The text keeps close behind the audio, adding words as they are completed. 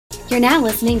You're now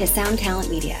listening to Sound Talent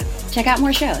Media. Check out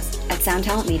more shows at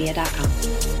soundtalentmedia.com.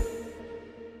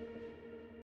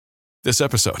 This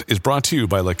episode is brought to you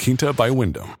by La Quinta by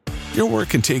Wyndham. Your work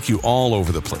can take you all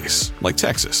over the place, like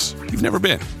Texas. You've never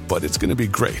been, but it's going to be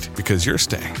great because you're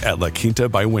staying at La Quinta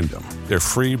by Wyndham. Their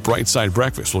free Bright Side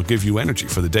breakfast will give you energy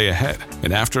for the day ahead.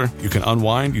 And after, you can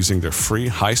unwind using their free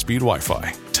high-speed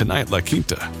Wi-Fi. Tonight, La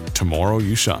Quinta. Tomorrow,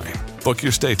 you shine. Book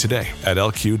your stay today at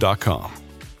lq.com.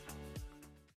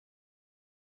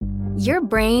 Your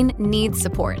brain needs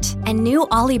support, and new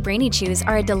Ollie Brainy Chews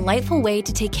are a delightful way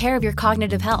to take care of your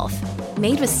cognitive health.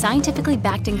 Made with scientifically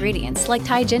backed ingredients like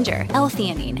Thai ginger,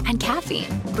 L-theanine, and caffeine,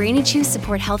 Brainy Chews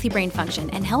support healthy brain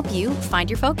function and help you find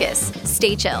your focus,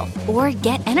 stay chill, or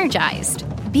get energized.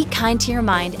 Be kind to your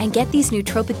mind and get these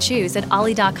nootropic chews at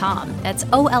ollie.com. That's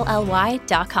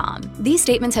OLLY.com. These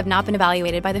statements have not been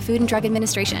evaluated by the Food and Drug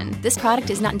Administration. This product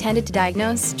is not intended to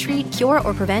diagnose, treat, cure,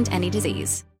 or prevent any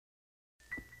disease.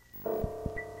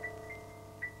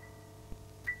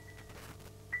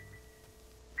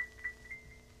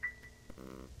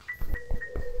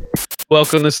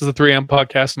 Welcome. This is the 3M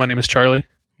podcast. My name is Charlie.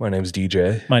 My name is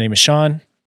DJ. My name is Sean.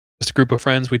 Just a group of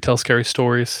friends. We tell scary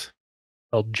stories,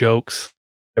 tell jokes,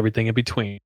 everything in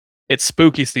between. It's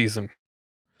spooky season.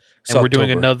 And we're doing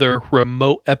another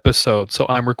remote episode. So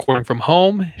I'm recording from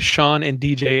home. Sean and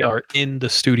DJ are in the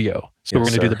studio. So we're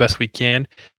going to do the best we can.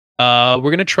 We're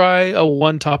going to try a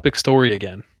one-topic story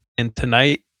again. And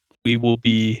tonight we will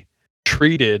be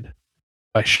treated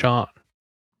by Sean.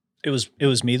 It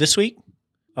was me this week?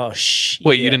 Oh, shit.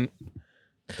 Wait, you didn't...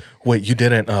 Wait, you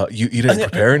didn't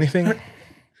prepare anything?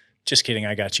 Just kidding.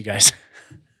 I got you guys.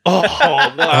 Oh,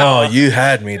 wow. Oh, you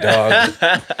had me, dog.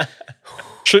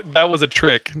 That was a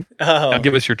trick. Oh. Now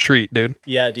give us your treat, dude.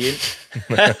 Yeah, dude.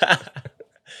 Do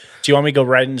you want me to go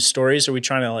right into stories? Or are we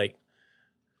trying to like...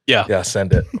 Yeah,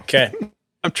 send it. Okay.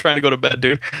 I'm trying to go to bed,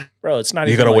 dude. Bro, it's not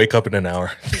You even got to like... wake up in an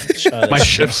hour. My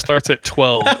shift starts at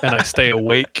 12 and I stay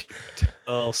awake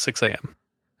till 6 a.m.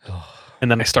 And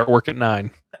then I start work at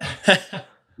 9.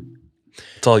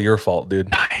 It's all your fault,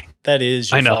 dude. That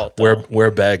is your fault. Wear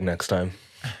a bag next time.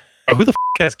 Oh, who the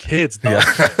has kids, dog?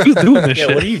 Yeah. Who's doing this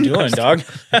shit? What are you doing, dog?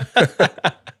 I'm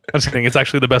just kidding. It's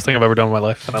actually the best thing I've ever done in my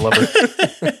life, and I love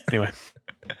it. Anyway.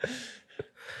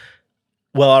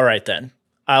 Well, all right then.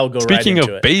 I'll go right into it.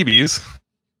 Speaking of babies.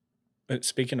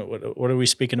 Speaking of what are we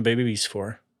speaking of babies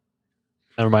for?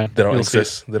 Never mind. They don't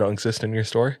exist. They don't exist in your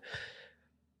story?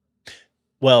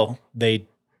 Well, they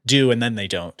do and then they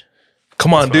don't.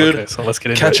 Come on, dude. Okay, so let's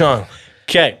get into Catch it. on.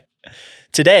 Okay.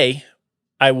 Today,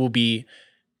 I will be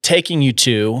taking you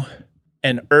to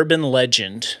an urban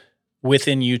legend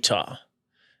within Utah.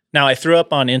 Now, I threw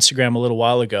up on Instagram a little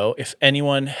while ago if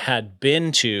anyone had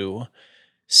been to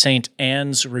St.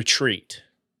 Anne's Retreat.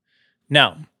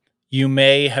 Now, you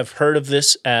may have heard of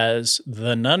this as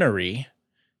the Nunnery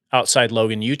outside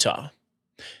Logan, Utah.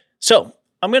 So,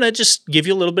 I'm going to just give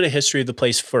you a little bit of history of the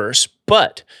place first,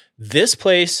 but this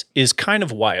place is kind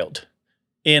of wild.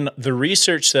 In the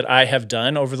research that I have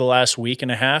done over the last week and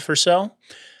a half or so,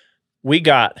 we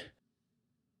got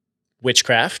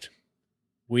witchcraft,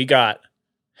 we got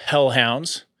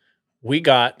hellhounds, we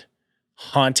got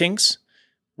hauntings,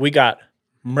 we got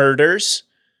murders,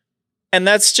 and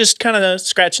that's just kind of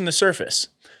scratching the surface.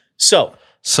 So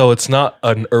it's not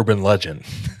an urban legend.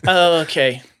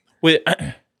 Okay.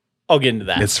 I'll get into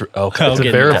that. It's okay. It's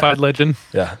a verified legend.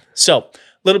 Yeah. So, a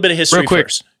little bit of history Real quick.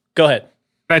 first. Go ahead.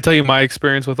 Can I tell you my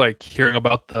experience with like hearing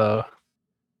about the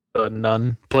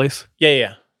nun place?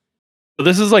 Yeah. So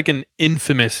this is like an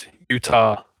infamous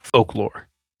Utah folklore.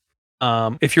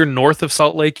 If you're north of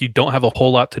Salt Lake, you don't have a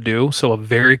whole lot to do. So a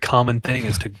very common thing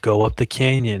is to go up the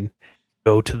canyon,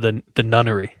 go to the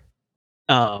nunnery.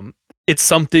 It's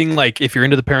something like if you're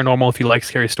into the paranormal, if you like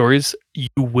scary stories, you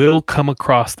will come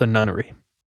across the nunnery.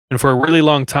 And for a really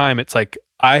long time, it's like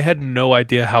I had no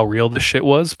idea how real this shit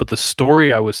was, but the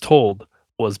story I was told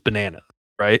was bananas,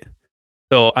 right?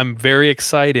 So I'm very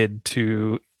excited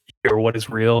to hear what is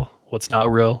real, what's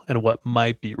not real, and what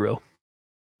might be real.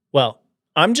 Well,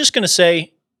 I'm just going to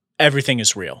say everything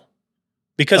is real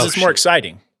because it's more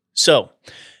exciting. So,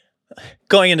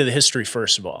 going into the history,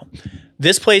 first of all,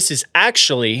 this place is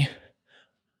actually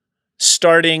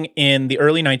starting in the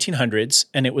early 1900s,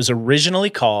 and it was originally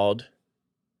called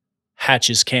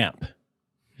Hatch's Camp.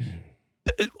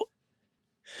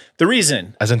 The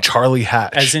reason... As in Charlie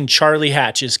Hatch. As in Charlie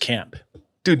Hatch's camp.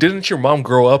 Dude, didn't your mom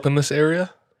grow up in this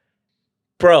area?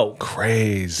 Bro.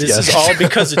 Crazy. This is all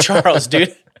because of Charles,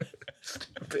 dude.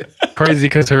 Crazy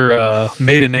because her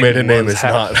maiden name is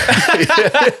not.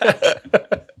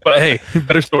 But hey,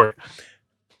 better story.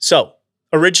 So,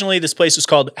 originally this place was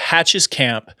called Hatch's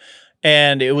Camp,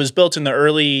 and it was built in the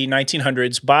early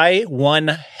 1900s by one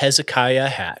Hezekiah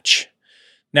Hatch.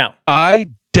 Now, I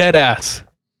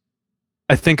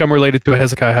think I'm related to a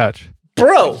Hezekiah Hatch.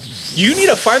 bro, you need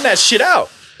to find that shit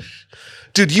out.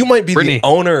 Dude, you might be Brittany. the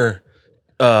owner.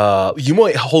 You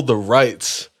might hold the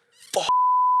rights.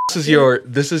 This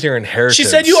is your inheritance. She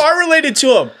said you are related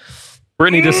to him.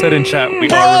 Brittany just said in chat we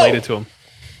Bro! are related to him.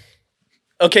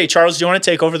 Okay, Charles, do you want to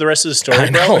take over the rest of the story,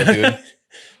 I bro? know, dude.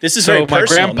 This is So very my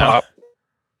personal now.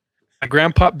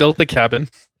 grandpa built a cabin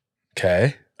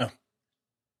Okay.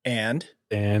 And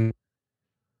and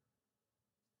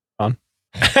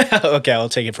okay, I'll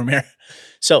take it from here.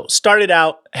 So started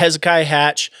out, Hezekiah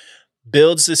Hatch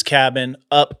builds this cabin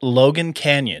up Logan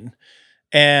Canyon.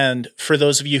 And for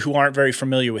those of you who aren't very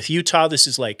familiar with Utah, this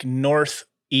is like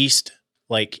northeast,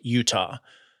 like Utah.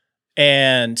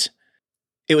 And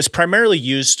it was primarily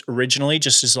used originally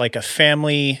just as like a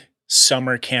family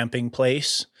summer camping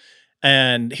place.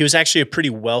 And he was actually a pretty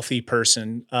wealthy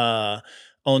person,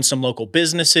 owned some local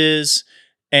businesses,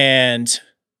 and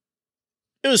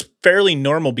it was fairly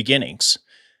normal beginnings.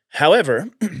 However,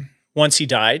 once he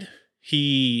died,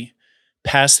 he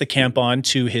passed the camp on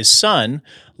to his son,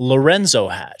 Lorenzo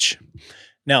Hatch.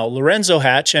 Now, Lorenzo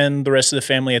Hatch and the rest of the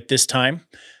family at this time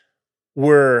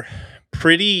were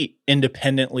pretty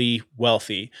independently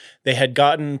wealthy. They had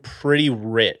gotten pretty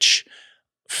rich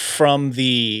from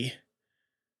the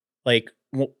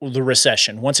the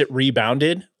recession. Once it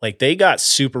rebounded, like they got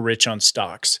super rich on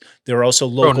stocks. There were also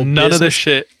local bro, none of this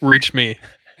shit reached me.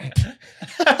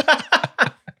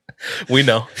 We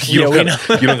know. Yeah, we know.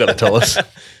 You don't got to tell us.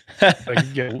 Like,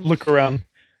 yeah, look around.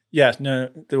 Yeah, no,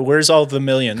 where's all the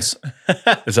millions?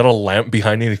 Is that a lamp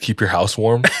behind you to keep your house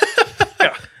warm?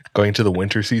 Yeah. Going into the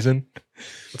winter season?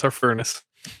 It's our furnace.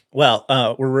 Well,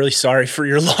 we're really sorry for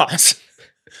your loss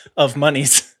of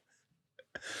monies.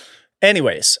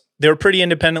 Anyways, they were pretty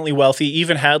independently wealthy,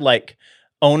 even had like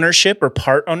ownership or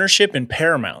part ownership in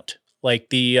Paramount, like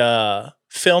the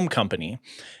film company.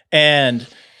 And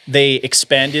they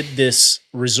expanded this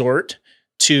resort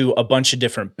to a bunch of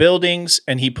different buildings,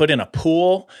 and he put in a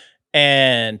pool.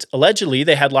 And allegedly,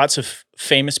 they had lots of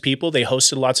famous people. They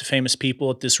hosted lots of famous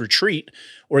people at this retreat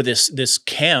or this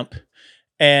camp,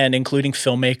 and including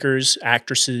filmmakers,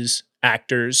 actresses,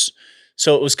 actors.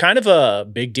 So it was kind of a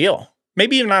big deal.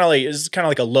 Maybe even not like, it was kind of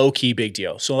like a low key big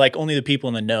deal. So like only the people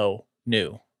in the know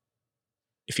knew,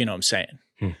 if you know what I'm saying.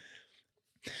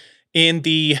 In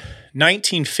the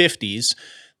 1950s,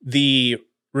 the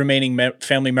remaining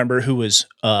family member who was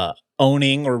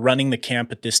owning or running the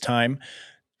camp at this time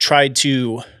tried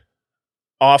to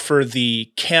offer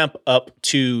the camp up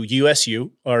to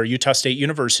USU or Utah State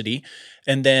University,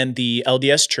 and then the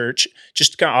LDS Church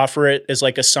just kind of offer it as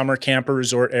like a summer camp or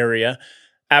resort area.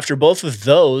 After both of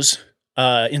those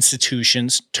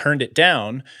institutions turned it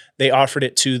down, they offered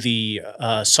it to the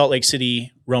Salt Lake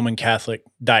City Roman Catholic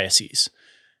Diocese.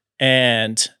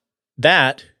 And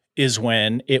that is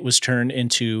when it was turned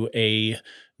into a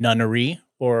nunnery,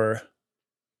 or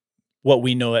what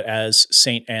we know it as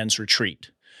St. Anne's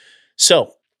Retreat.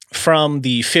 So from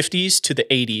the 50s to the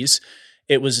 80s,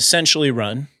 it was essentially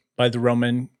run by the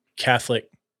Roman Catholic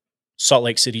Salt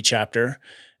Lake City chapter.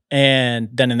 And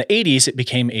then in the 80s, it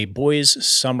became a boys'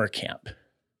 summer camp.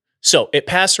 So it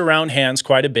passed around hands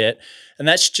quite a bit. And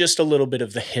that's just a little bit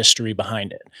of the history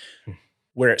behind it.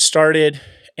 Where it started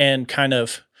and kind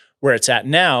of where it's at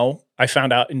now, I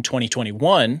found out in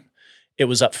 2021, it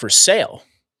was up for sale.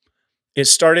 It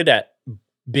started at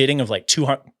bidding of like 2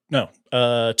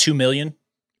 million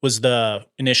was the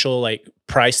initial like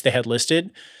price they had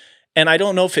listed. And I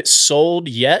don't know if it's sold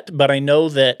yet, but I know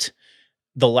that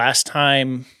the last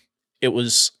time it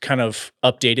was kind of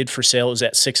updated for sale was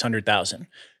at 600,000.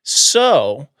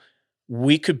 So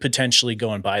we could potentially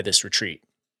go and buy this retreat.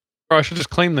 Bro, I should just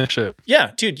claim this shit.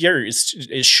 Yeah, dude,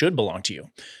 it should belong to you.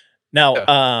 Now,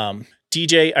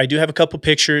 DJ, I do have a couple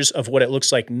pictures of what it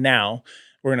looks like now.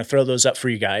 We're going to throw those up for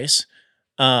you guys.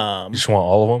 You just want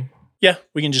all of them? Yeah,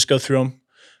 we can just go through them.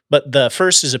 But the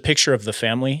first is a picture of the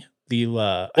family,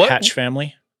 the Hatch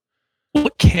family.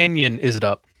 What canyon is it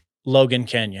up? Logan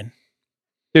Canyon.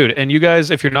 Dude, and you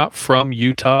guys, if you're not from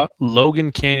Utah,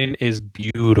 Logan Canyon is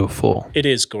beautiful. It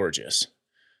is gorgeous.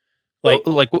 Like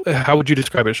how would you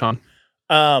describe it, Sean?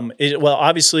 Well,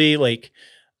 obviously, like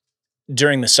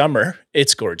during the summer,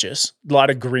 it's gorgeous. A lot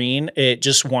of green. It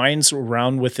just winds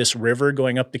around with this river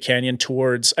going up the canyon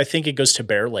towards, I think it goes to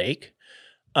Bear Lake,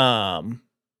 up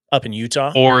in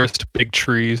Utah. Forest, big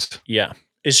trees. Yeah,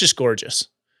 it's just gorgeous.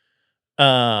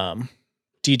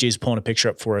 DJ's pulling a picture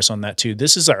up for us on that too.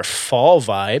 This is our fall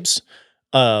vibes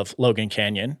of Logan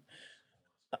Canyon.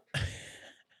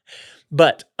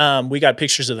 But we got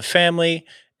pictures of the family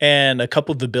and a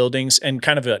couple of the buildings and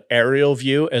kind of an aerial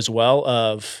view as well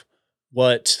of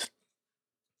what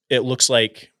it looks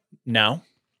like now.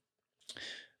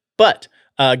 But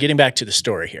getting back to the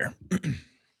story here.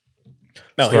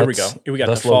 So Here we go. Here we got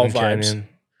the that's fall Logan vibes. Canyon.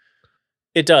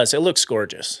 It does. It looks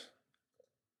gorgeous.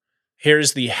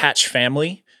 Here's the Hatch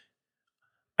family.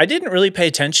 I didn't really pay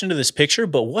attention to this picture,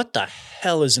 but what the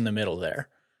hell is in the middle there?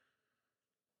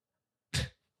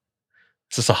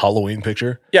 Is this a Halloween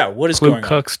picture? Yeah, what is Ku going on?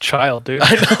 Klux child, dude.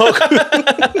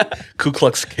 I know. Ku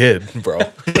Klux Kid, bro.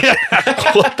 What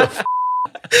the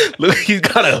Look, he's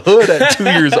got a hood at 2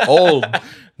 years old,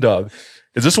 dog.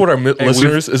 Is this what our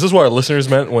listeners? Is this what our listeners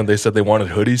meant when they said they wanted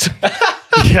hoodies?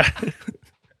 Yeah.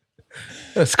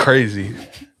 That's crazy.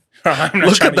 I'm not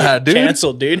Look trying at to that, get dude.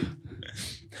 Canceled, dude.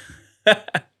 Ku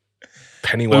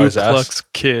Pennywise ass. Klux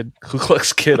Kid. Ku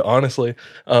Klux Kid. Honestly,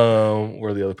 where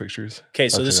are the other pictures? Okay,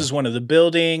 so this is one of the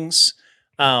buildings.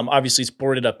 Obviously, it's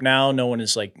boarded up now. No one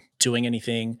is like doing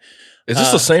anything. Is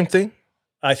this the same thing?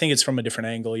 I think it's from a different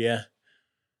angle. Yeah.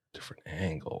 Different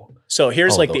angle. So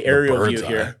here's Oh, like the the aerial bird's view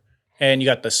eye. here, and you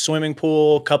got the swimming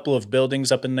pool, a couple of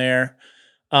buildings up in there,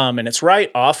 and it's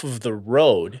right off of the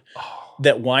road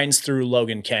that winds through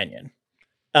Logan Canyon.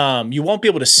 You won't be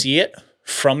able to see it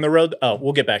from the road. Oh,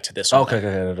 we'll get back to this one. Okay,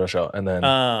 no show. And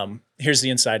then Here's the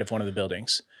inside of one of the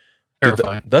buildings. dude,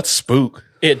 Terrifying. that's spook.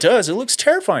 It does. It looks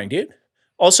terrifying, dude.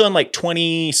 Also in like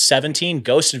 2017,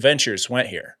 Ghost Adventures went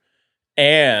here.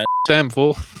 And Damn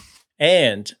fool.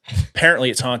 apparently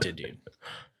it's haunted, dude.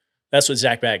 That's what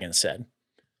Zach Baggins said.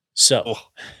 So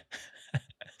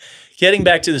getting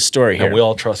back to the story here. And we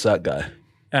all trust that guy.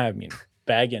 I mean,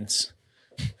 Baggins.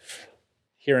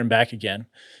 Here and back again.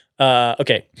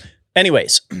 Okay.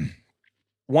 Anyways,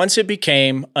 once it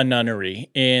became a nunnery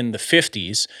in the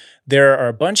 50s, there are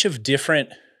a bunch of different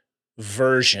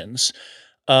versions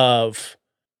of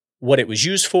what it was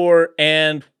used for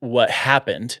and what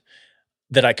happened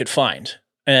that I could find.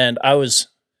 And I was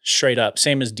straight up,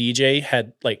 same as DJ,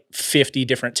 had like 50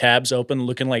 different tabs open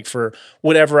looking like for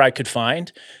whatever I could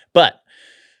find. But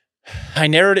I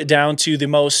narrowed it down to the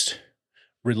most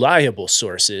reliable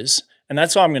sources, and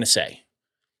that's all I'm going to say.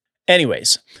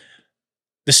 Anyways,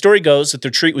 the story goes that the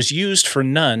retreat was used for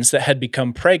nuns that had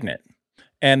become pregnant,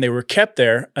 and they were kept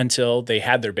there until they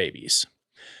had their babies.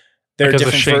 There Like are as a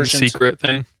different shame versions. secret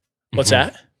thing. What's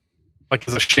Mhm. that? Like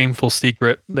as a shameful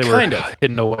secret. They were Kind of.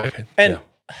 hidden away. And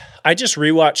I just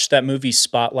rewatched that movie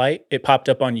Spotlight. It popped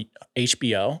up on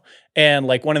HBO, and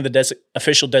like one of the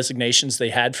official designations they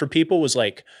had for people was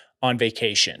like on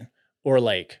vacation or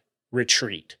like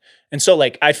retreat. And so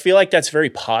like I feel like that's very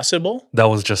possible. That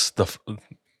was just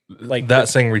Like that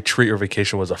saying retreat or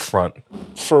vacation was a front,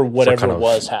 for whatever kind of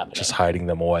was happening. just hiding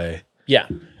them away Yeah.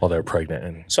 while they're pregnant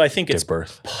and So I think it's give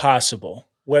birth. possible.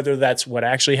 Whether that's what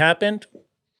actually happened,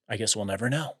 I guess we'll never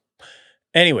know.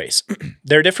 Anyways,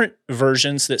 there are different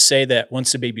versions that say that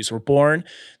once the babies were born,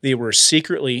 they were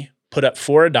secretly put up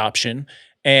for adoption.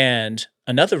 And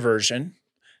another version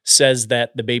says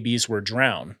that the babies were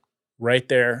drowned right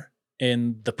there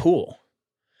in the pool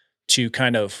to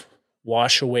kind of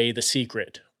wash away the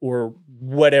secret or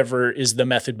whatever is the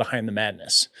method behind the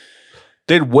madness.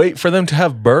 They'd wait for them to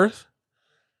have birth,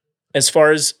 As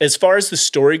far as the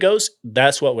story goes,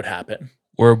 that's what would happen.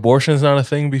 or abortion's not a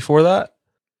thing before that.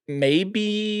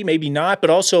 Maybe not, but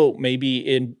also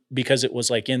maybe because it was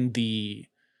like in the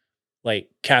like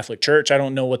Catholic Church. I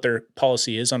don't know what their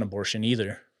policy is on abortion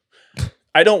either.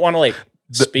 I don't want to like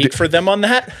speak for them on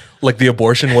that. Like the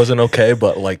abortion wasn't okay,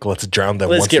 but like let's drown them.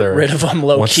 Let's once get they're, rid of them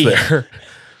low once key. they're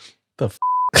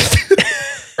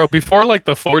Bro, before like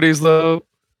the 40s though,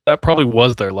 that probably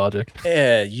was their logic.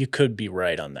 Yeah, you could be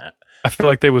right on that. I feel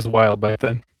like they was wild back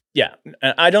then. Yeah,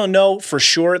 and I don't know for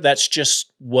sure. That's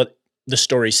just what the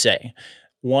stories say.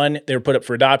 One, they were put up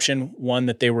for adoption. One,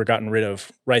 that they were gotten rid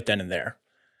of right then and there.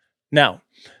 Now,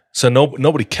 So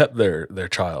nobody kept their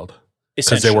child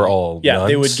because they were essentially, all yeah,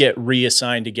 they would nuns? get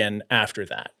reassigned again after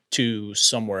that to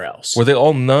somewhere else. Were they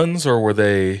all nuns or were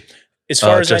they? As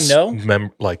far as I just know,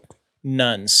 like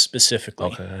nuns specifically.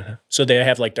 okay, So they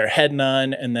have like their head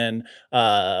nun and then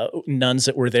nuns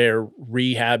that were there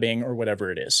rehabbing or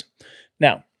whatever it is.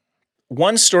 Now,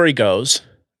 one story goes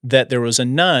that there was a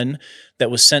nun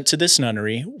that was sent to this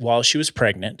nunnery while she was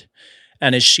pregnant.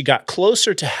 And as she got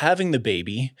closer to having the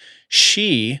baby,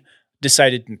 she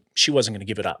decided she wasn't going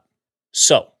to give it up.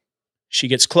 So she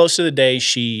gets close to the day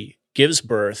she gives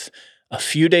birth. A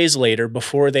few days later,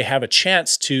 before they have a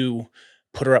chance to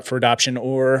put her up for adoption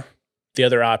or the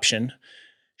other option,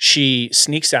 she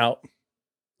sneaks out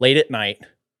late at night,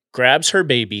 grabs her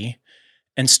baby,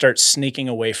 and starts sneaking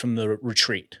away from the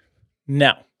retreat.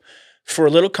 Now, for a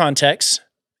little context,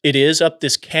 it is up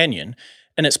this canyon,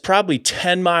 and it's probably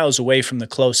 10 miles away from the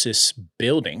closest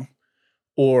building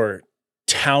or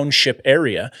township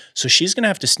area. So she's going to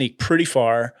have to sneak pretty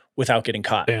far without getting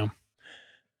caught. Damn.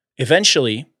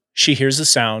 Eventually, she hears the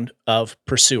sound of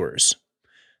pursuers.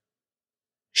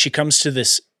 She comes to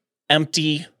this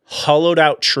empty, hollowed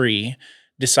out tree,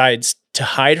 decides to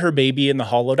hide her baby in the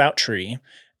hollowed out tree,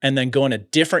 and then go in a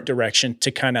different direction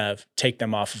to kind of take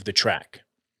them off of the track.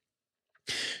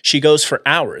 She goes for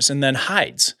hours and then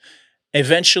hides.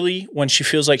 Eventually, when she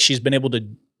feels like she's been able to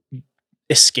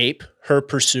escape her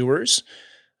pursuers,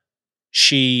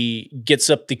 she gets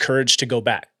up the courage to go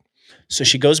back. So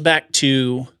she goes back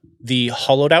to the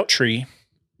hollowed out tree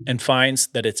and finds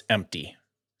that it's empty.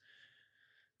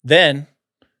 Then,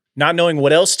 not knowing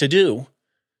what else to do,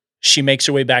 she makes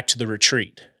her way back to the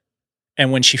retreat.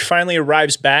 And when she finally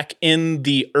arrives back in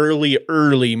the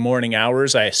early morning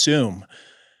hours, I assume,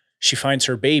 she finds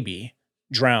her baby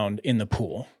drowned in the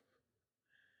pool.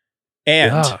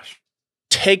 And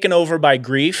taken over by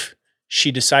grief,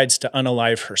 she decides to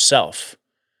unalive herself.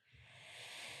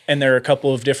 And there are a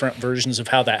couple of different versions of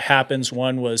how that happens.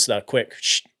 One was the quick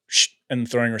and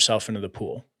throwing herself into the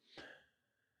pool.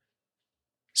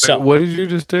 So what did you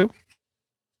just do?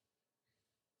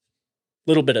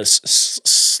 Little bit of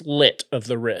slit of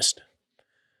the wrist.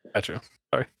 Gotcha.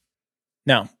 Sorry.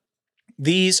 Now,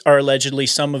 these are allegedly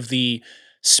some of the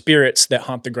spirits that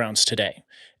haunt the grounds today.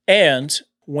 And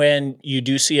when you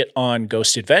do see it on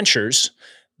Ghost Adventures,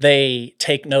 they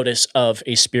take notice of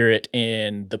a spirit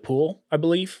in the pool, I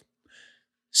believe.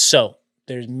 So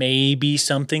there may be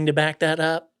something to back that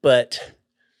up, but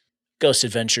Ghost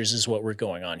Adventures is what we're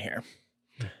going on here.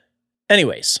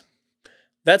 Anyways,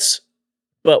 that's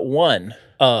but one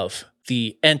of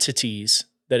the entities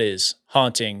that is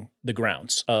haunting the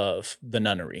grounds of the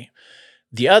nunnery.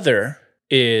 The other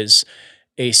is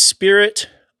a spirit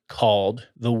called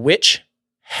the witch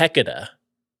Hecate.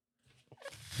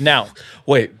 Now,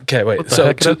 wait. What the So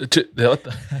heck? to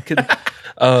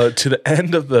the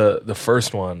end of the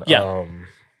first one, Yeah.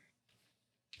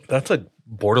 that's a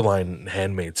borderline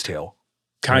Handmaid's Tale.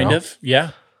 kind know? of,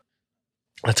 yeah.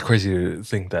 That's crazy to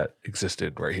think that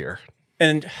existed right here.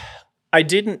 And I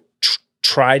didn't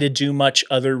try to do much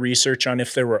other research on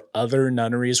if there were other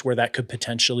nunneries where that could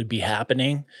potentially be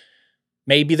happening.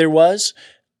 Maybe there was.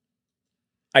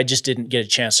 I just didn't get a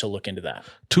chance to look into that.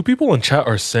 2 people in chat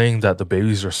are saying that the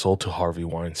babies are sold to Harvey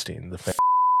Weinstein.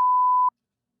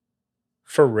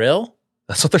 For real?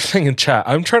 That's what they're saying in chat.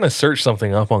 I'm trying to search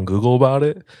something up on Google about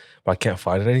it, but I can't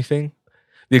find anything.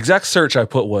 The exact search I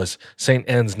put was St.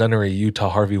 Anne's Nunnery, Utah,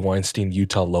 Harvey Weinstein,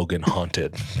 Utah, Logan,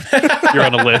 haunted. You're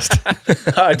on a list.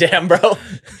 Oh, damn, bro.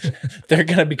 They're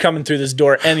going to be coming through this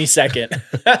door any second.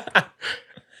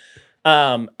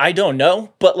 I don't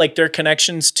know, but like their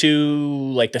connections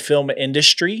to like the film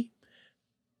industry,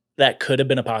 that could have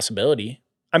been a possibility.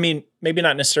 I mean, maybe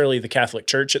not necessarily the Catholic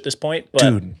Church at this point, but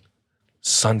Dude,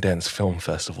 Sundance Film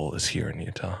Festival is here in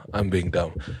Utah. I'm being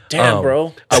dumb. damn,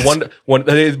 bro. I wonder when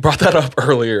they brought that up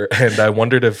earlier, and I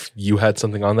wondered if you had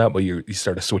something on that, but you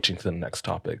started switching to the next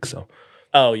topic. So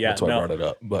Oh yeah, that's why I no. brought it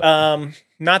up. But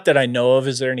Not that I know of.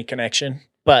 Is there any connection?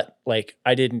 But like,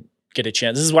 I didn't get a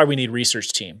chance. This is why we need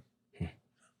research team.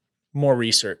 More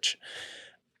research.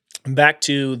 Back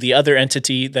to the other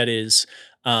entity that is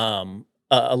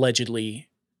allegedly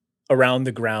around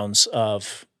the grounds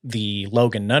of the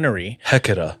Logan Nunnery,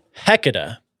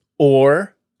 Hecate.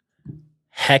 or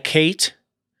Hecate,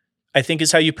 I think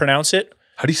is how you pronounce it.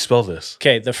 How do you spell this?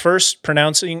 Okay, the first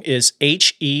pronouncing is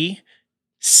Hecate.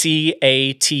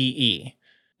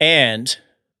 And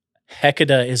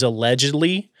Hecate is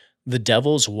allegedly the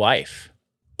devil's wife.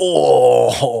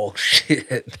 Oh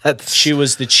shit! She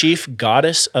was the chief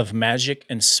goddess of magic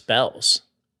and spells.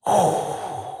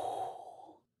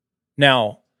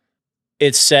 Now,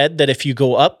 it's said that if you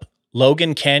go up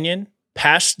Logan Canyon,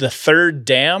 past the third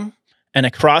dam, and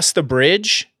across the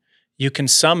bridge, you can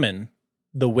summon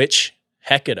the witch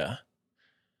Hecate.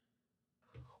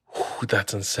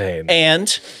 That's insane.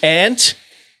 And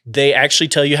they actually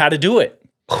tell you how to do it.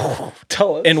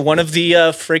 Tell us. In one of the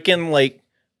freaking like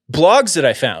blogs that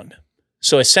I found.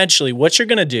 So essentially what you're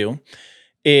going to do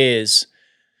is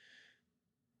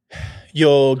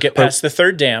you'll get past the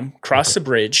third dam, cross the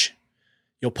bridge,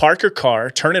 you'll park your car,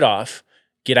 turn it off,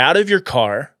 get out of your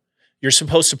car. You're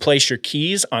supposed to place your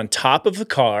keys on top of the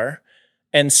car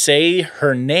and say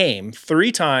her name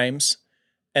 3 times,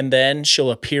 and then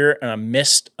she'll appear in a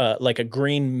mist, like a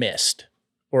green mist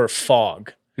or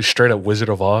fog. You're straight up Wizard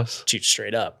of Oz. Dude,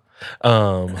 straight up.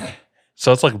 So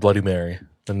it's like Bloody Mary.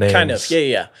 The names. Kind of.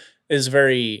 Yeah. Is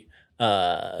very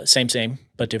same,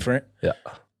 but different. Yeah.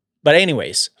 But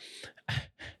anyways,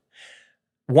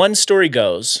 one story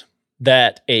goes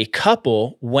that a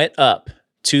couple went up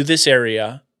to this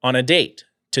area on a date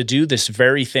to do this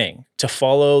very thing, to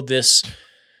follow this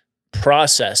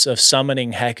process of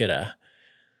summoning Hecate.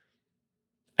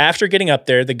 After getting up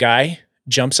there, the guy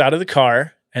jumps out of the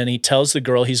car and he tells the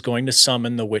girl he's going to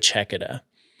summon the witch Hecate.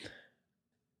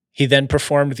 He then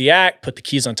performed the act, put the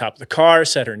keys on top of the car,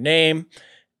 said her name,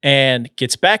 and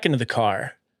gets back into the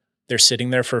car. They're sitting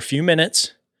there for a few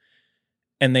minutes,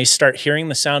 and they start hearing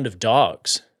the sound of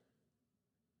dogs.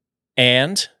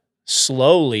 And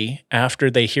slowly, after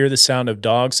they hear the sound of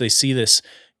dogs, they see this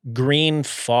green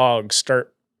fog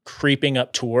start creeping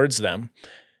up towards them.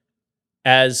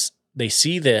 As they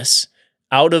see this,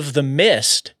 out of the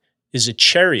mist is a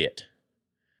chariot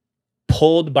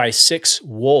pulled by 6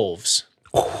 wolves.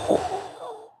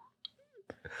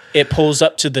 It pulls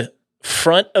up to the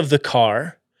front of the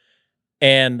car,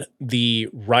 and the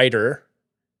rider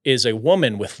is a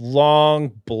woman with long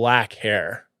black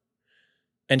hair.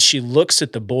 And she looks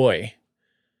at the boy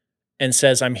and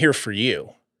says, "I'm here for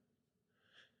you."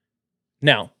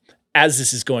 Now, as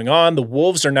this is going on, the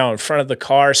wolves are now in front of the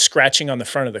car, scratching on the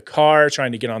front of the car,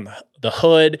 trying to get on the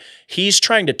hood. He's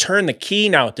trying to turn the key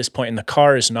now at this point, and the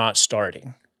car is not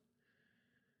starting.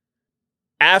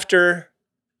 After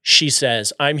she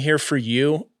says, "I'm here for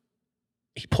you,"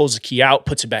 he pulls the key out,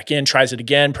 puts it back in, tries it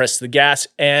again, presses the gas,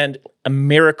 and a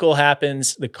miracle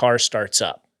happens. The car starts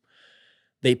up.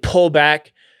 They pull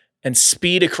back and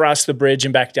speed across the bridge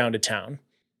and back down to town,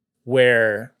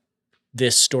 where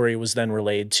this story was then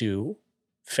relayed to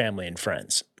family and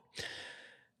friends.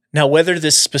 Now, whether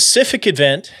this specific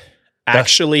event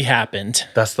actually happened,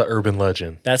 That's the urban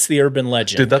legend. that's the urban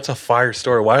legend. Dude, that's a fire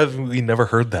story. Why have we never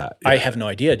heard that? I have no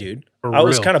idea, dude. For I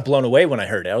was real. kind of blown away when I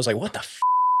heard it. I was like, what the f***?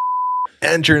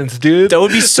 Entrance, dude. That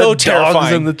would be so the dogs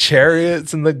terrifying. and the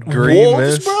chariots and the green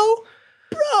Wolves, mist.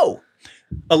 bro.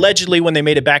 Allegedly, when they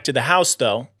made it back to the house,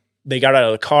 though, they got out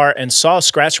of the car and saw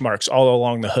scratch marks all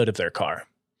along the hood of their car.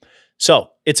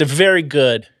 So it's a very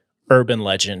good urban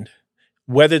legend.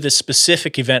 Whether this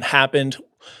specific event happened,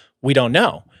 we don't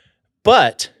know.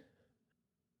 But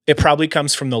it probably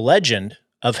comes from the legend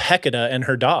of Hecate and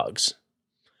her dogs.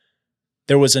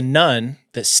 There was a nun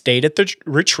that stayed at the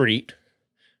retreat.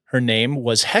 Her name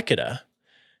was Hecate,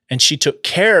 and she took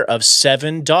care of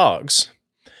 7 dogs.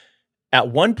 At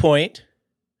one point,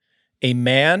 a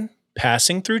man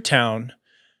passing through town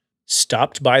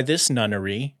stopped by this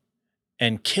nunnery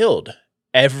and killed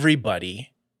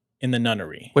everybody in the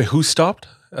nunnery. Wait, who stopped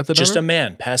at the Just a donor?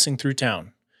 man passing through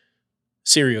town.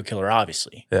 Serial killer,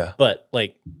 obviously. Yeah. But,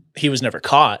 he was never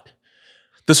caught,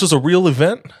 This was a real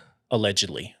event?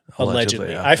 allegedly.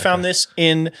 Allegedly, I okay. found this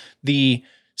in the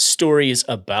stories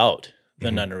about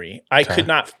the nunnery. I Okay. could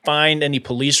not find any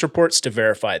police reports to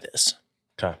verify this.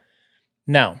 Okay.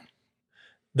 Now,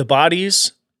 the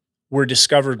bodies were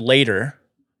discovered later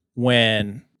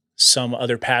when some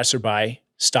other passerby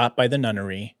stopped by the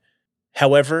nunnery.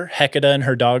 However, Hecate and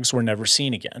her dogs were never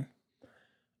seen again.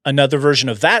 Another version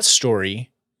of that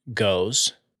story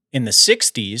goes, in the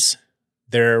 60s,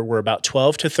 there were about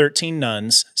 12 to 13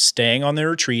 nuns staying on their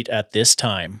retreat at this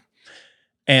time,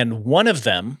 and one of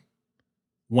them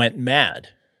went mad.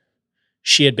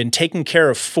 She had been taking care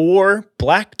of 4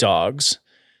 black dogs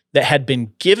that had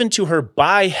been given to her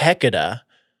by Hecate,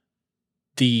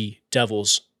 the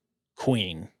devil's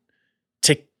queen,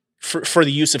 for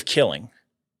the use of killing.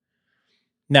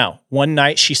 Now, one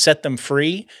night she set them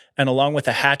free and along with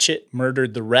a hatchet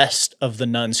murdered the rest of the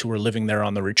nuns who were living there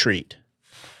on the retreat.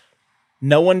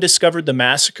 No one discovered the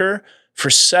massacre for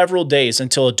several days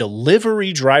until a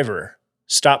delivery driver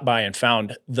stopped by and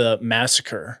found the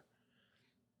massacre.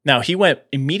 Now, he went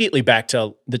immediately back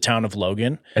to the town of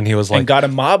Logan And he was and like, got a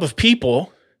mob of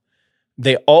people.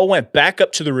 They all went back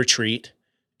up to the retreat,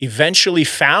 eventually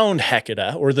found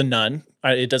Hecate, or the nun.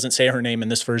 It doesn't say her name in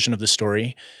this version of the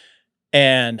story,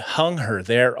 and hung her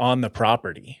there on the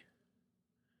property.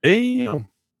 Damn.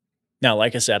 Now,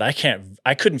 like I said, I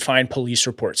couldn't find police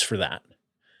reports for that.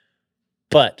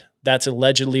 But that's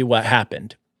allegedly what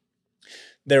happened.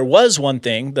 There was one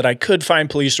thing that I could find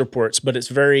police reports, but it's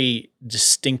very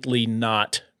distinctly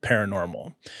not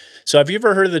paranormal. So have you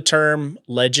ever heard of the term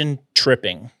legend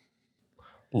tripping?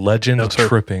 legend No, sir.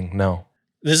 tripping. No.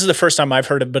 This is the first time I've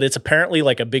heard of it, but it's apparently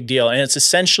like a big deal. And it's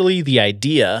essentially the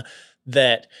idea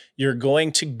that you're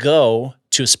going to go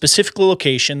to a specific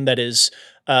location that is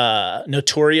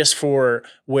notorious for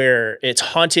where it's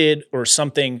haunted or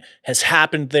something has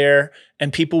happened there,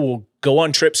 and people will go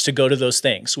on trips to go to those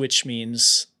things, which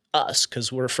means us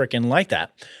because we're freaking like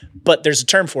that. But there's a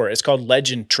term for it. It's called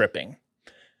legend tripping.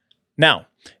 Now,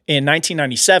 in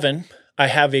 1997, I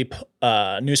have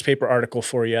a newspaper article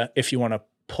for you if you want to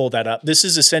pull that up. This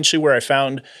is essentially where I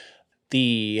found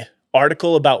the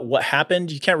article about what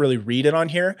happened. You can't really read it on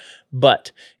here,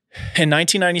 but in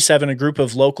 1997, a group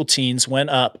of local teens went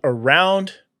up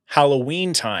around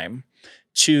Halloween time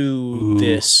to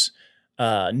this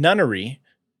nunnery.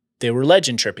 They were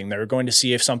legend tripping. They were going to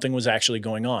see if something was actually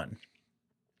going on.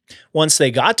 Once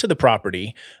they got to the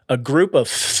property, a group of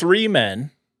 3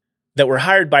 men that were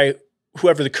hired by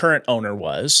whoever the current owner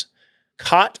was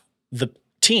caught the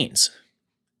teens.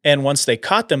 And once they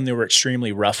caught them, they were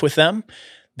extremely rough with them.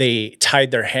 They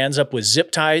tied their hands up with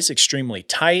zip ties extremely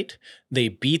tight. They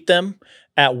beat them.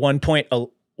 At one point,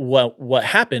 what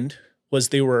happened was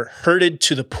they were herded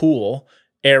to the pool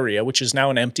area, which is now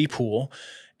an empty pool,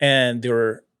 and they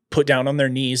were put down on their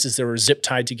knees as they were zip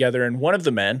tied together. And one of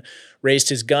the men raised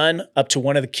his gun up to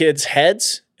one of the kids'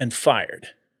 heads and fired.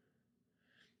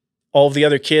 All of the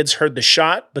other kids heard the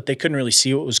shot, but they couldn't really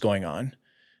see what was going on.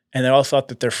 And they all thought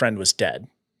that their friend was dead.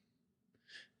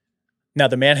 Now,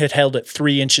 the man had held it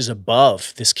 3 inches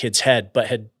above this kid's head, but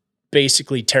had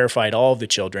basically terrified all of the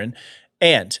children.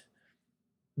 And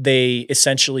they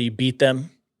essentially beat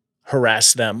them,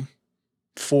 harassed them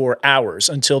for hours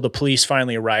until the police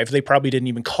finally arrived. They probably didn't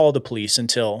even call the police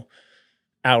until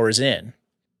hours in.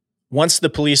 Once the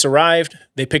police arrived,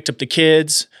 they picked up the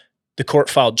kids. The court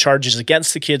filed charges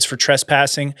against the kids for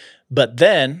trespassing, but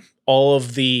then all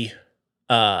of the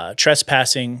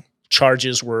trespassing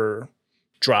charges were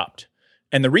dropped.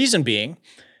 And the reason being,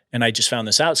 and I just found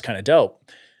this out, it's kind of dope,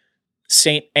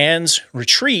 St. Anne's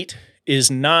Retreat is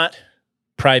not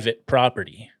private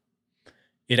property.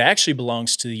 It actually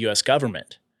belongs to the U.S.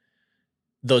 government.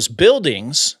 Those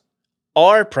buildings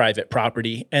are private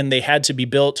property, and they had to be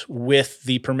built with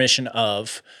the permission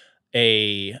of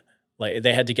they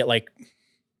had to get like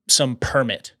some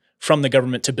permit from the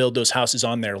government to build those houses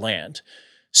on their land.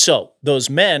 So those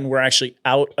men were actually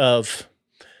out of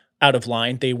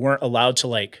line. They weren't allowed to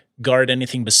like guard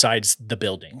anything besides the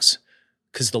buildings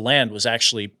because the land was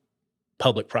actually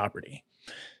public property.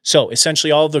 So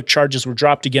essentially all the charges were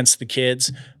dropped against the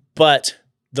kids, but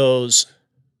those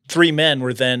 3 men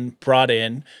were then brought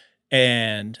in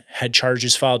and had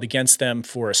charges filed against them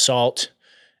for assault,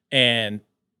 and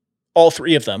all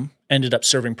 3 of them ended up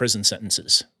serving prison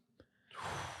sentences.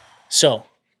 So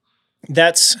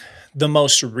that's the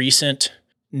most recent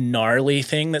gnarly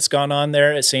thing that's gone on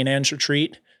there at St. Anne's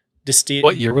Retreat.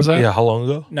 What year was that? Yeah, how long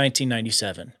ago?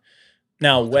 1997.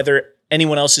 Now, whether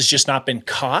anyone else has just not been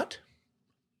caught,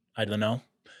 I don't know.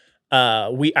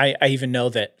 I even know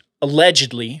that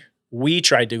allegedly we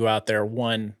tried to go out there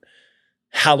one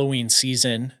Halloween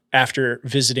season after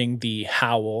visiting the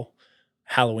Howl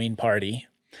Halloween party,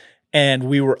 and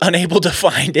we were unable to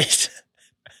find it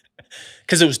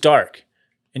because it was dark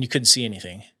and you couldn't see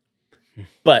anything.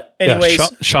 But anyways, yeah,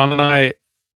 Sean and I,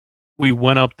 we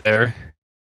went up there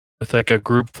with like a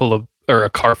car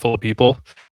full of people,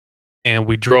 and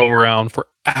we drove around for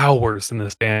hours in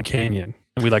this damn canyon.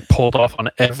 And we like pulled off on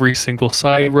every single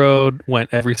side road,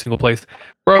 went every single place.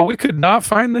 Bro, we could not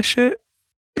find this shit.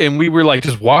 And we were like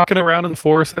just walking around in the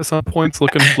forest at some points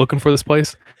looking for this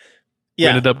place. yeah, We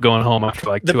ended up going home after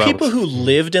like 2 the hours. people who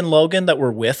lived in Logan that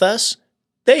were with us,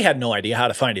 they had no idea how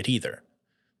to find it either.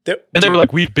 And they were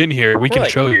like, we've been here. We can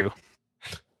Right. show you.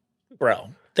 Bro,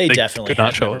 they definitely could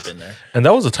not had show never us. been there. And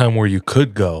that was a time where you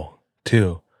could go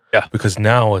too. Yeah. Because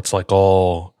now it's like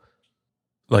all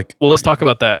like, Well, let's talk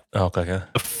about that. oh, okay.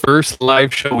 The first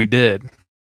live show we did,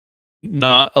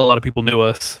 not a lot of people knew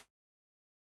us.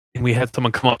 And we had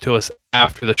someone come up to us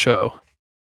after the show.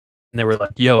 And they were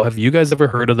like, yo, have you guys ever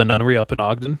heard of the nunnery up in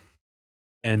Ogden?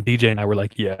 And DJ and I were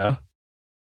like, yeah.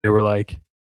 They were like,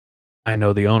 I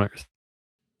know the owners.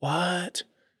 What?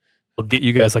 We'll get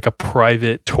you guys like a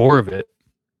private tour of it.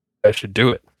 You guys should do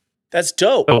it. That's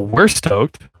dope. So we're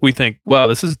stoked. We think, wow,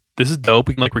 this is dope.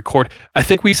 We can like record. I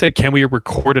think we said, can we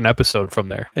record an episode from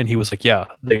there? And he was like, yeah,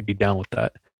 they'd be down with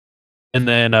that. And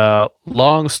then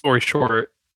long story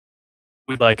short,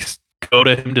 we like go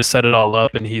to him to set it all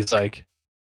up, and he's like,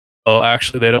 oh,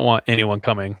 actually they don't want anyone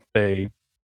coming. They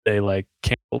like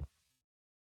canceled.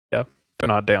 Yeah, they're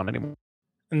not down anymore.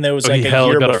 And there was So like he a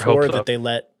held year got our before hopes that up. they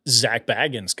let Zach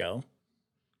Baggins go.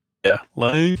 Yeah,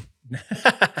 like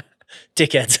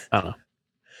Dickheads. I don't know.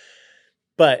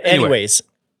 But Anyway. anyways,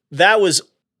 that was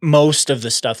most of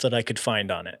the stuff that I could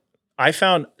find on it. I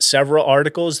found several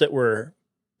articles that were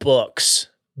books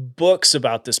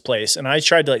about this place. And I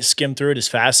tried to like skim through it as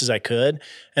fast as I could.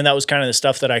 And that was kind of the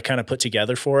stuff that I kind of put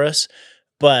together for us.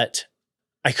 But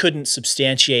I couldn't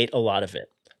substantiate a lot of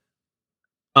it.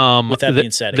 Um, With that th-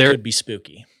 being said, it there- could be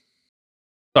spooky.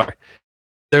 Sorry.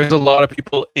 There's a lot of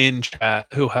people in chat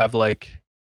who have like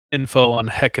info on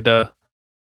Hecata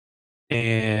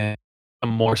and some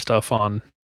more stuff on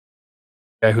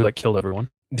the guy who like killed everyone.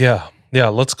 Yeah.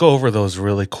 Let's go over those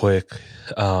really quick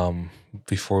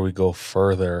before we go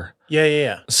further.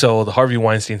 Yeah. So the Harvey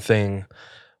Weinstein thing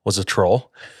was a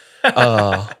troll,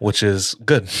 which is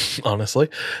good, honestly.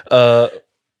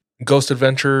 Ghost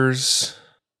Adventures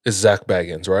is Zach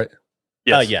Baggins, right?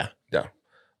 Yeah.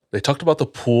 They talked about the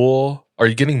pool. Are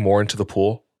you getting more into the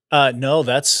pool? No,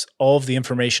 that's all of the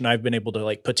information I've been able to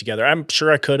like put together. I'm sure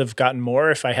I could have gotten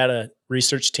more if I had a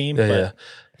research team. Yeah.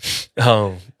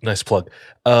 Nice plug.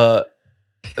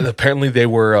 Apparently they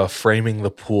were framing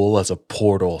the pool as a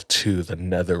portal to the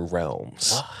nether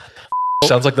realms.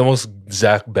 Sounds like the most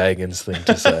Zach Baggins thing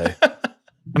to say.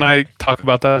 Can I talk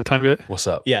about that a tiny bit? What's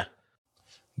up? Yeah.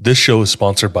 This show is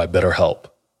sponsored by BetterHelp.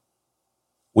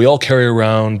 We all carry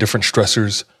around different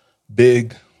stressors,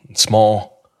 big and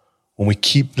small. When we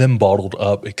keep them bottled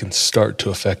up, it can start to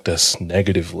affect us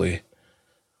negatively.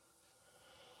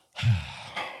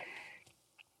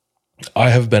 I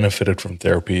have benefited from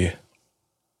therapy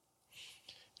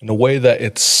in a way that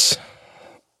it's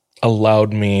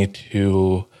allowed me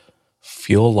to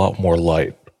feel a lot more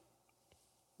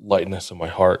lightness in my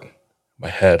heart, my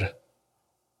head,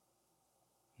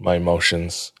 my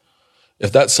emotions.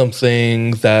 If that's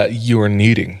something that you are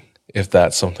needing, if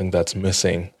that's something that's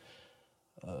missing,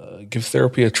 give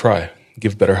therapy a try.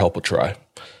 Give BetterHelp a try.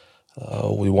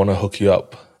 We want to hook you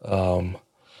up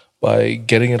by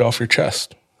getting it off your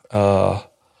chest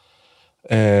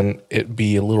and it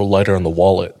be a little lighter on the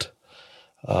wallet.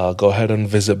 Go ahead and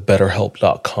visit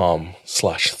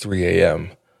betterhelp.com/3am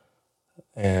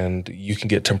and you can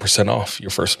get 10% off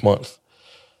your first month.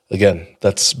 Again,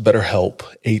 that's BetterHelp,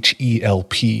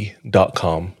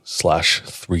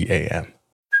 HELP.com/3am.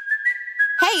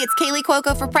 Hey, it's Kaylee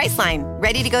Cuoco for Priceline.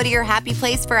 Ready to go to your happy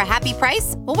place for a happy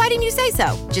price? Well, why didn't you say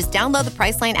so? Just download the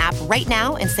Priceline app right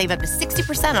now and save up to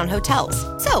 60% on hotels.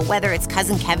 So whether it's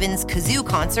Cousin Kevin's Kazoo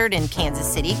Concert in Kansas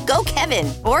City, go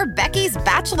Kevin, or Becky's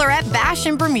Bachelorette Bash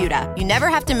in Bermuda, you never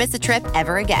have to miss a trip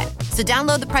ever again. So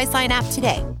download the Priceline app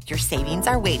today. Your savings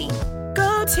are waiting.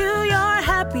 Go to your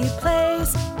happy place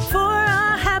for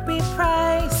a happy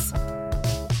price.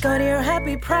 Go to your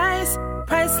happy price,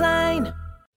 Priceline.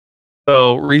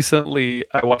 So recently,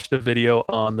 I watched a video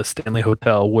on the Stanley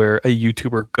Hotel where a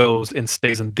YouTuber goes and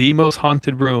stays in the most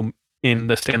haunted room in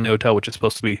the Stanley Hotel, which is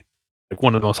supposed to be like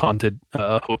one of the most haunted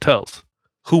hotels.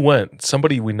 Who went?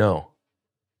 Somebody we know.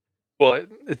 Well,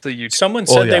 it's a YouTuber. Someone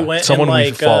said they went. Someone and, we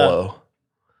like, follow.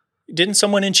 Didn't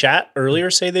someone in chat earlier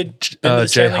say they'd been to the Jay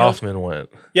Stanley Hoffman went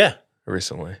Yeah.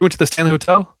 recently. You went to the Stanley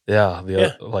Hotel? Yeah,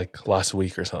 like last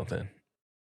week or something.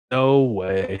 No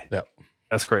way. Yep.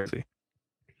 That's crazy.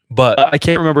 But I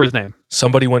can't remember his name.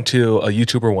 somebody went to, a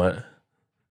YouTuber went.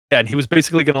 Yeah, and he was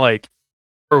basically going to like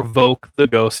provoke the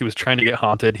ghost. He was trying to get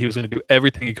haunted. He was going to do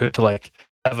everything he could to like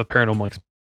have a paranormal experience.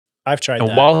 I've tried And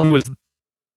that.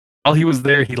 while he was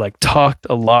there, he like talked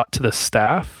a lot to the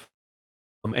staff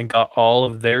and got all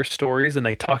of their stories. And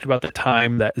they talked about the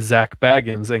time that Zach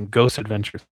Baggins and Ghost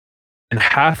Adventures, and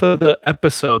half of the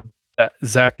episode that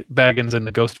Zach Baggins and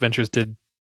the Ghost Adventures team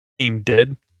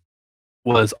did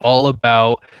was all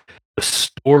about the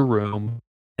storeroom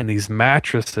and these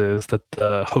mattresses that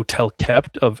the hotel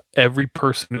kept of every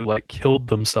person who like killed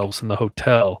themselves in the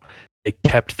hotel. They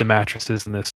kept the mattresses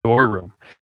in this storeroom.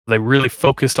 They really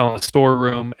focused on the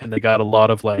storeroom, and they got a lot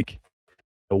of like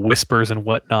whispers and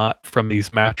whatnot from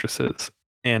these mattresses.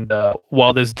 And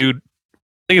while this dude, I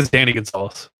think it's Danny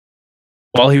Gonzalez,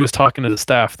 while he was talking to the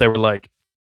staff, they were like,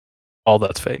 all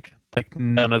that's fake. Like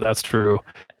none of that's true.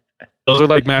 Those are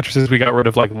like mattresses we got rid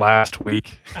of like last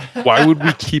week. Why would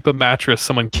we keep a mattress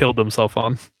someone killed themselves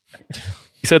on?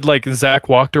 He said like Zach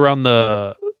walked around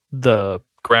the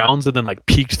grounds and then like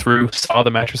peeked through, saw the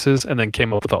mattresses, and then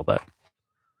came up with all that.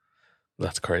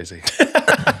 That's crazy.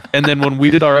 And then when we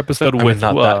did our episode with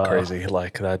not that crazy.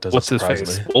 Like that doesn't what's his surprise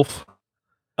face? me. Wolf?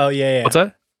 Oh yeah. What's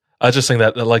that? I was just think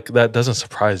that like that doesn't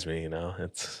surprise me. You know,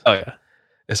 it's Oh yeah.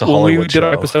 a When Hollywood we did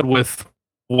our show. episode with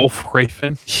Wolf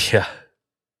Rafen, Yeah,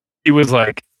 he was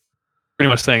like pretty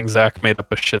much saying Zach made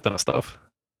up a shit ton of stuff.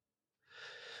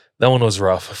 that one was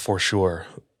rough for sure.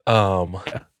 How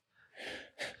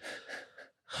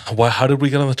did we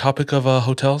get on the topic of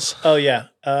hotels? Oh yeah.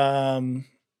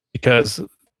 Because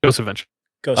Ghost Adventure.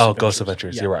 Ghost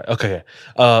Adventures. You're right. Okay.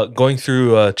 Going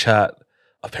through chat,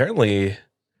 apparently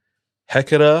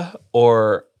Hecata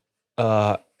or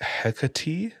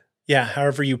Hecate. Yeah.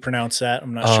 However you pronounce that,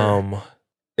 I'm not sure.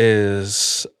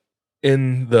 is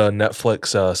in the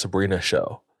Netflix Sabrina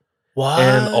show. What?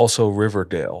 And also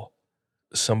Riverdale.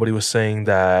 Somebody was saying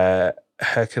that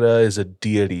Hecate is a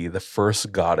deity, the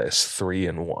first goddess, 3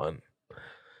 in 1.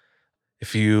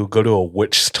 If you go to a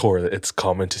witch store, it's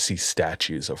common to see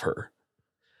statues of her.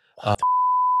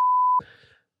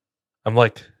 I'm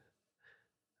like,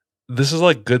 this is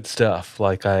like good stuff.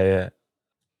 Like this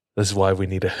is why we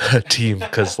need a team,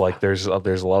 because like there's a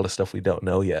lot of stuff we don't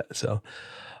know yet. So,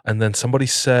 and then somebody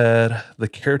said the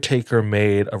caretaker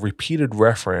made a repeated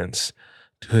reference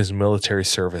to his military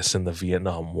service in the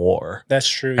Vietnam War. That's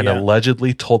true. And yeah.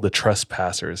 allegedly told the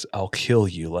trespassers, "I'll kill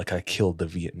you like I killed the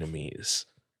Vietnamese."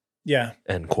 Yeah.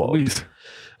 End quote. Please.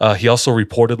 He also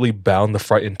reportedly bound the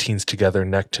frightened teens together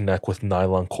neck to neck with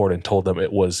nylon cord and told them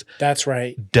it was That's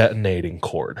right. detonating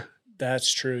cord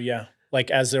That's true. Yeah. Like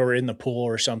as they were in the pool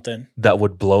or something. that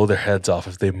would blow their heads off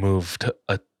if they moved.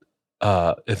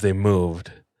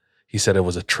 He said it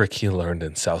was a trick he learned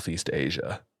in Southeast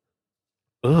Asia.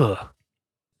 Ugh.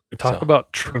 Talk So-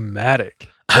 about traumatic.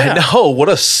 I know. What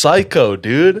a psycho,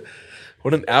 dude.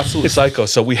 What an absolute psycho.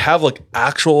 So we have like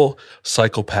actual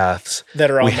psychopaths. That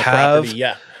are on We the have- property.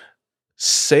 Yeah.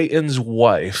 Satan's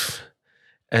wife,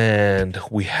 and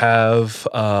we have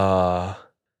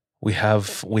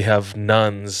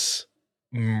nuns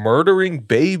murdering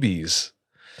babies.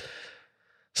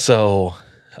 So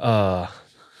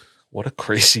what a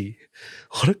crazy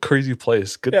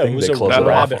place. Good Yeah, it thing was they a closed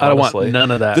rabbit it off. hole. I don't want honestly.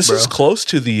 none of that. This bro. is close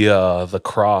to the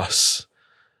cross.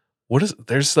 What is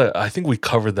there's the I think we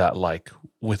covered that like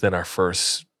within our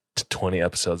first 20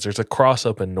 episodes. There's a cross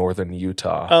up in northern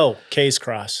Utah. Oh, Kay's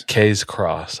Cross. Kay's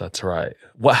Cross, that's right.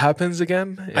 What happens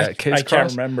again? I Kay's can't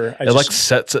Cross? remember. It like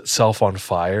sets itself on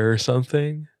fire or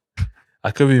something.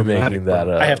 I could be Dramatic, making that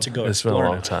bro. up. I have to go It's been a explore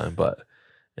long now. time, but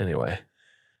anyway.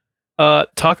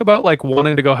 Talk about like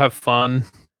wanting to go have fun,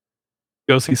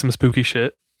 go see some spooky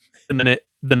shit, and then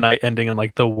the night ending in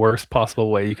like the worst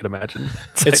possible way you could imagine.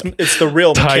 It's like it's the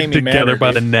real tied McCamey together Manor,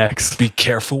 by the dude. necks. Be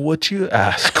careful what you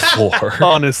ask for.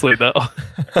 Honestly, though,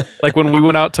 like when we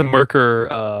went out to Merker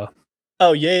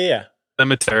Oh yeah.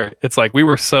 Cemetery, it's like we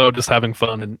were so just having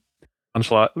fun and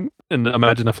nonchalant. And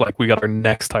imagine if like we got our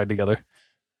necks tied together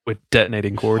with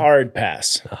detonating cord. Hard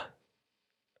pass.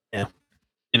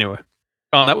 Anyway,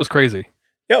 that was crazy.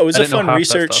 Yeah, it was I a didn't know fun half that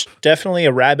research. stuff. Definitely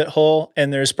a rabbit hole,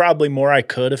 and there's probably more I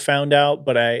could have found out,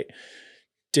 but I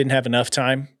didn't have enough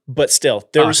time. But still,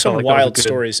 there I were felt some like that was a wild good-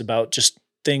 stories about just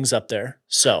things up there.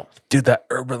 So Dude, that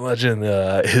urban legend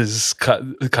is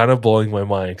kind of blowing my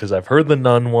mind because I've heard the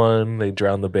nun one. They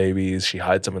drown the babies. She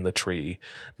hides them in the tree.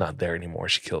 Not there anymore.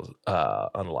 She kills,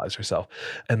 unalives herself.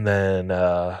 And then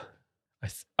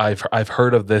I've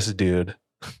heard of this dude,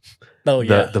 oh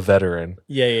yeah, the veteran,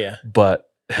 yeah. but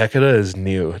Hecate is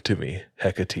new to me.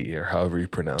 Hecate, or however you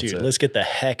pronounce Dude, it. let's get the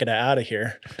heck out of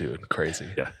here. Dude, crazy.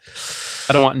 Yeah.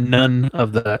 I don't want none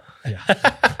of that.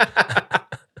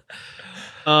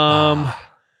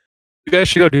 You guys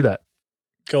should go do that.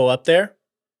 Go up there.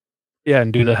 Yeah,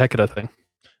 and do the Hecate thing.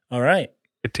 All right.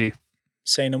 Good tea.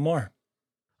 Say no more.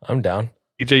 I'm down.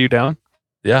 EJ, you down?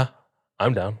 Yeah,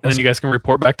 I'm down. And then you guys can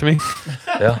report back to me.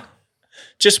 Yeah.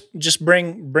 Just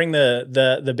bring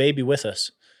the baby with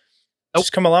us. Nope.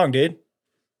 Just come along, dude.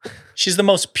 She's the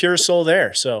most pure soul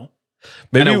there. So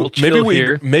Maybe know, we'll chill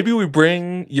here. maybe we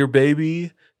bring your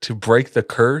baby to break the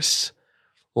curse.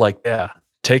 Like, Yeah.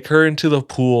 take her into the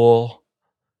pool,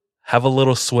 have a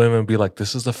little swim, and be like,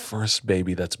 "This is the first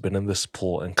baby that's been in this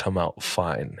pool and come out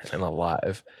fine and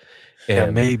alive." Yeah,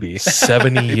 And maybe.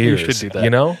 70 Maybe we years, should do that. you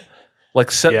know,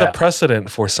 like set the Yeah. precedent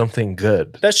for something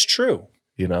good. that's true.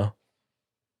 You know,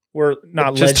 We're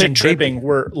not Just take legend tripping. baby.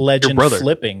 We're legend brother.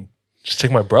 flipping. just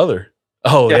take my brother.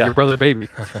 Oh Yeah, yeah, your brother baby.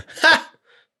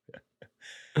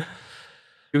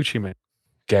 Gucci man.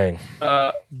 gang.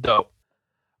 Dope.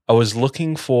 I was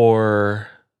looking for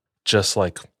just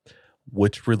like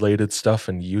witch related stuff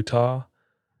in Utah,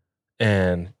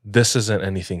 and this isn't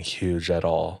anything huge at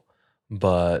all.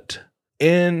 But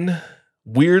in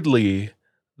weirdly,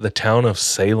 the town of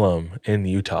Salem in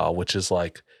Utah, which is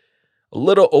like a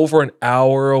little over an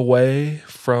hour away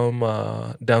from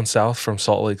down south from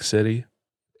Salt Lake City,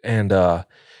 and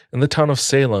in the town of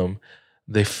Salem,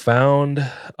 they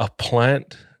found a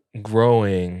plant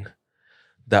growing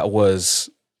that was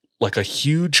like a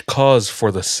huge cause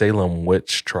for the Salem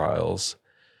witch trials.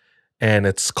 And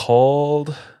it's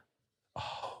called,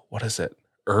 what is it?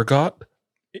 Ergot?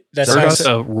 That Ergot's sounds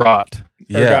a rot.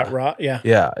 ergot rot. Yeah.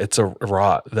 Yeah, it's a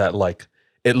rot that like,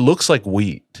 it looks like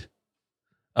wheat.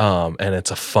 And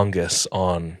it's a fungus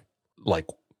on like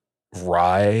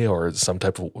rye or some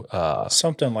type of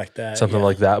Something like that. something yeah.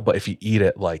 like that. But if you eat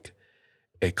it, like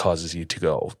it causes you to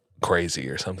go crazy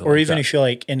or something. Or like even that. if you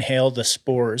like inhale the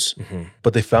spores.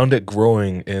 But they found it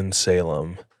growing in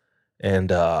Salem,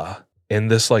 and in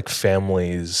this like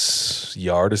family's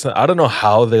yard. I don't know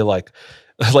how they like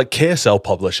KSL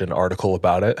published an article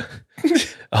about it.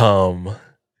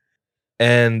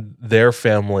 And their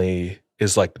family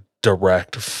is like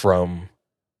direct from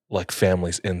like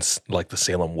families in like the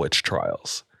Salem witch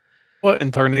trials. What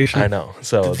incarnation? I know.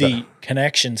 So The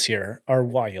connections here are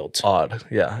wild. odd,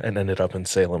 yeah, and ended up in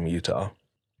Salem, Utah.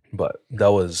 But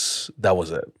that was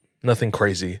it. Nothing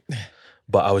crazy.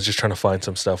 But I was just trying to find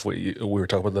some stuff. We were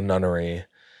talking about the nunnery.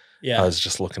 Yeah. I was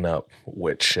just looking up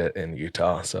witch shit in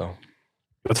Utah. So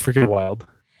That's freaking wild.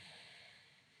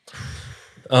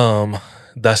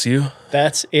 that's you.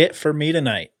 That's it for me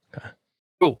tonight.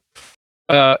 Cool.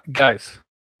 Guys,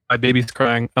 my baby's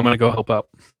crying. I'm going to go help out.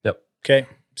 Okay.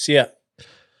 See ya. I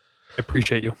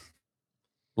appreciate you.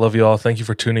 Love you all. Thank you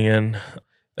for tuning in.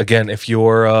 Again, if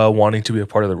you're wanting to be a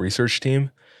part of the research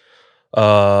team,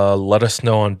 let us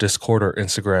know on Discord or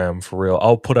Instagram for real.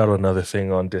 I'll put out another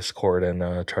thing on Discord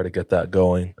and try to get that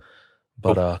going.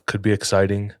 But could be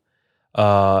exciting.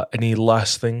 Any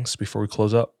last things before we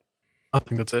close up? I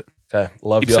think that's it. Okay.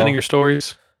 Love Keep y'all. sending your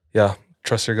stories. Yeah.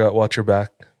 Trust your gut. Watch your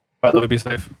back. Bye, love you. Be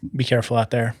safe. Be careful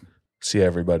out there. See you,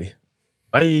 everybody.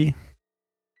 Bye.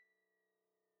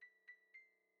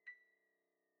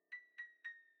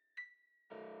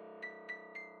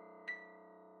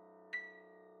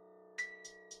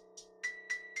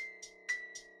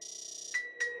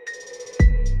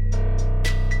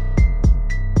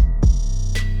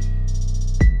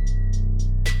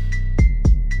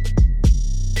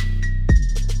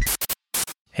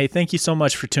 Hey, thank you so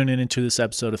much for tuning into this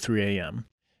episode of 3 a.m.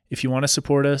 If you want to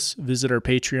support us, visit our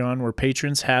Patreon where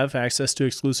patrons have access to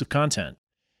exclusive content.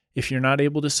 If you're not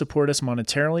able to support us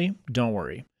monetarily, don't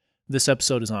worry. This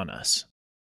episode is on us.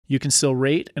 You can still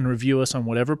rate and review us on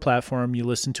whatever platform you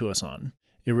listen to us on.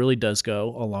 It really does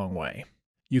go a long way.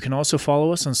 You can also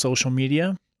follow us on social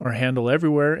media. Our handle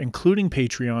everywhere, including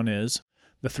Patreon, is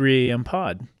the 3 a.m.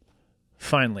 pod.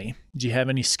 Finally, do you have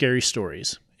any scary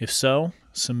stories? If so,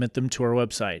 submit them to our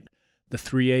website,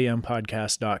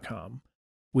 the3ampodcast.com.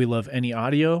 We love any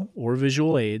audio or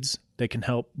visual aids that can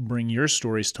help bring your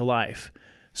stories to life.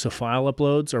 So file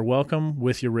uploads are welcome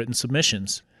with your written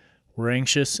submissions. We're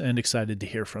anxious and excited to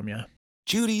hear from you.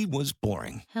 Judy was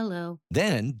boring. Hello.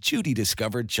 Then Judy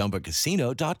discovered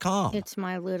ChumbaCasino.com. It's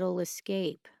my little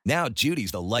escape. Now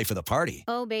Judy's the life of the party.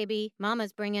 Oh, baby,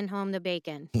 mama's bringing home the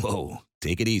bacon. Whoa,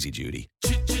 take it easy, Judy.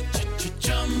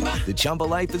 The Chumba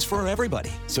life is for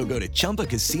everybody. So go to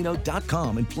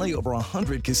ChumbaCasino.com and play over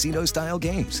 100 casino-style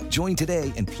games. Join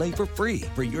today and play for free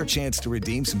for your chance to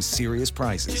redeem some serious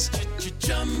prizes.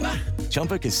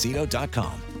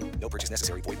 ChumbaCasino.com. No purchase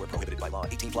necessary. Void where prohibited by law.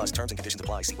 18 plus terms and conditions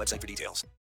apply. See website for details.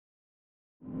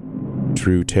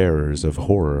 True terrors of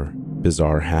horror,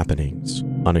 bizarre happenings,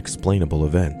 unexplainable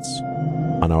events.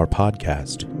 On our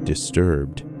podcast,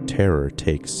 Disturbed, terror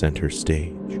takes center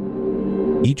stage.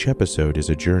 Each episode is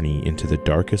a journey into the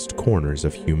darkest corners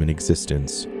of human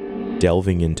existence,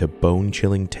 delving into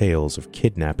bone-chilling tales of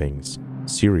kidnappings,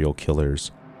 serial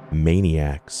killers,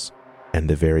 maniacs, and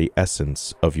the very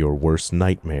essence of your worst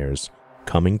nightmares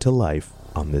coming to life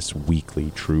on this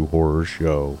weekly true horror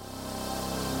show.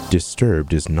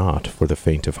 Disturbed is not for the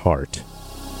faint of heart.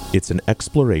 It's an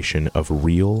exploration of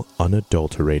real,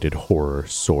 unadulterated horror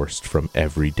sourced from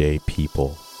everyday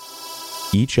people.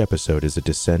 Each episode is a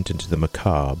descent into the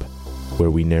macabre, where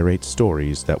we narrate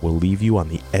stories that will leave you on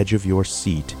the edge of your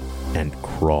seat and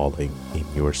crawling in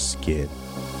your skin.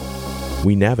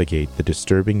 We navigate the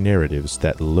disturbing narratives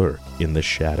that lurk in the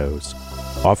shadows,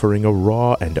 offering a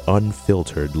raw and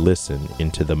unfiltered listen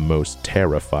into the most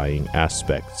terrifying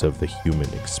aspects of the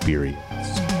human experience.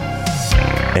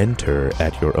 Enter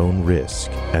at your own risk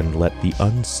and let the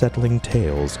unsettling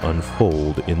tales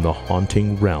unfold in the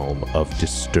haunting realm of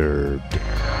Disturbed.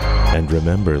 And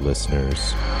remember,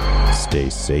 listeners, stay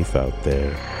safe out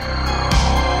there.